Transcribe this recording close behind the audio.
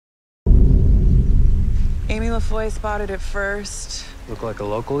Amy LaFoy spotted it first. Look like a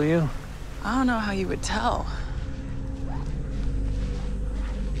local to you? I don't know how you would tell.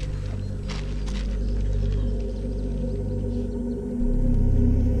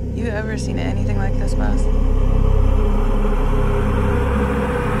 You ever seen anything like this, Buzz?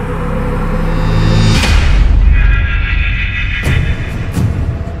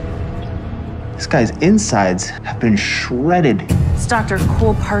 This guy's insides have been shredded. It's Dr.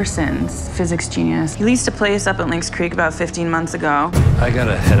 Cole Parsons, physics genius. He leased a place up at Lynx Creek about 15 months ago. I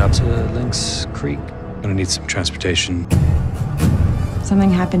gotta head up to Lynx Creek. Gonna need some transportation.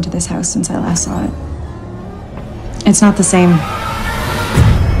 Something happened to this house since I last saw it. It's not the same.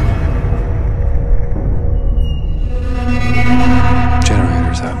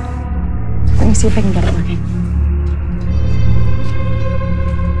 Generator's out. Let me see if I can get it working.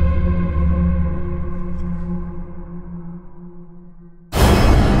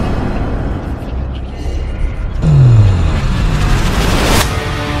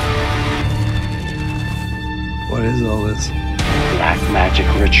 What is all this? Black magic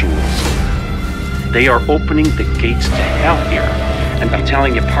rituals. They are opening the gates to hell here. And I'm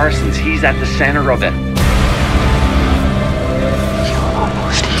telling you, Parsons, he's at the center of it.